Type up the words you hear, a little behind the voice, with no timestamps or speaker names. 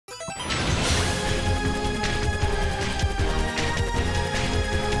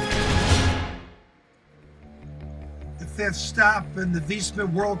25th stop in the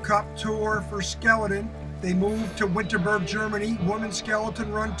Wiesbaden World Cup Tour for skeleton. They moved to Winterberg, Germany. Women's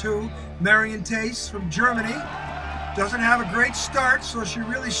skeleton run 2. Marion Tace from Germany doesn't have a great start, so she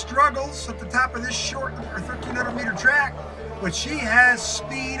really struggles at the top of this short 1,300-meter track. But she has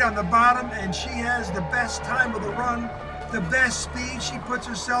speed on the bottom, and she has the best time of the run, the best speed. She puts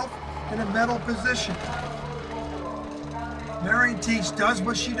herself in a medal position. Marion Tace does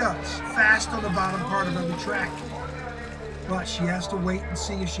what she does, fast on the bottom part of the track. But she has to wait and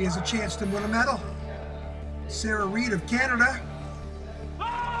see if she has a chance to win a medal. Reid of Canada,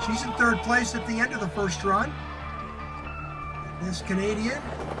 she's in 3rd place at the end of the first run. This Canadian,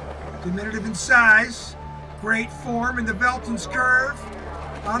 diminutive in size, great form in the Velton's curve.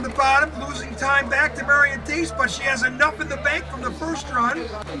 On the bottom, losing time back to Marion Tace, but she has enough in the bank from the first run,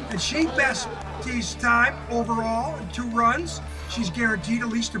 and she best Tace time overall in 2 runs. She's guaranteed at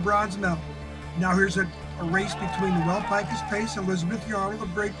least a bronze medal. Now here's a race between Noelle Pikus-Pace and Elizabeth Yarnold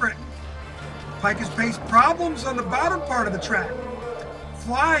of Great Britain. Pikus-Pace problems on the bottom part of the track.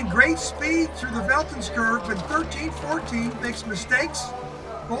 Flying great speed through the Velton's curve, but 13-14 makes mistakes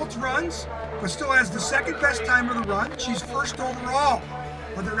both runs, but still has the 2nd best time of the run. She's 1st overall.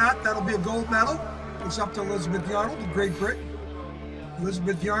 Whether or not that'll be a gold medal, it's up to Elizabeth Yarnold of Great Britain.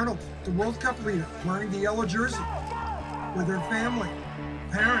 Elizabeth Yarnold, the World Cup leader, wearing the yellow jersey with her family,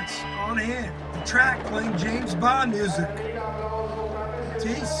 parents on hand. The track playing James Bond music.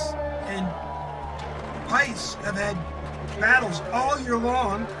 Tace and Pice have had battles all year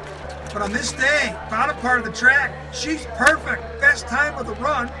long, but on this day, bottom part of the track, she's perfect. Best time of the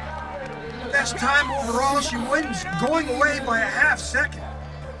run, best time overall. She wins, going away by a ½ second.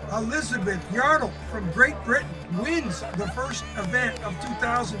 Elizabeth Yarnold from Great Britain wins the first event of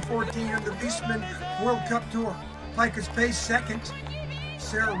 2014 in the Wiesbaden World Cup Tour. Pikus-Pace 2nd.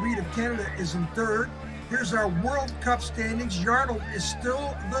 Reid of Canada is in 3rd. Here's our World Cup standings. Yarnold is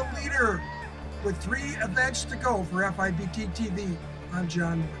still the leader with 3 events to go for FIBT TV. I'm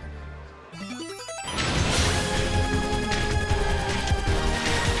John Wood.